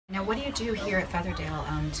Now, what do you do here at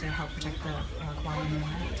Featherdale to help protect the koala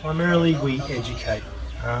environment? Primarily we educate.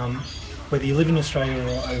 Whether you live in Australia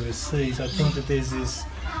or overseas, I think that there's this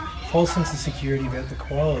false sense of security about the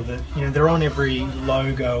koala that, they're on every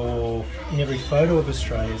logo or in every photo of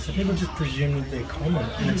Australia, so people just presume that they're common,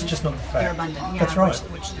 and it's just not the fact. They're abundant, yeah. That's right.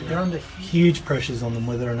 They're under huge pressures on them,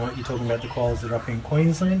 whether or not you're talking about the koalas that are up in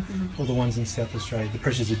Queensland or the ones in South Australia. The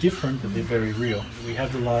pressures are different, but they're very real. We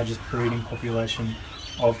have the largest breeding population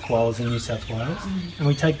of koalas in New South Wales, and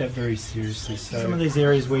we take that very seriously. So some of these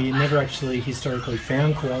areas where you never actually historically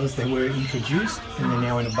found koalas, they were introduced and they're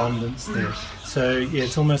now in abundance there. So yeah,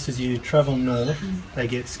 it's almost as you travel north, they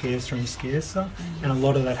get scarcer and scarcer, and a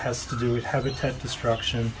lot of that has to do with habitat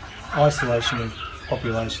destruction, isolation of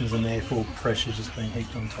populations, and therefore pressure just being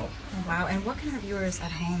heaped on top. Oh, wow, and what can our viewers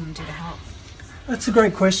at home do to help? That's a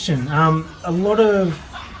great question. A lot of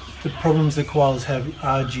the problems that koalas have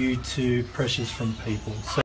are due to pressures from people. So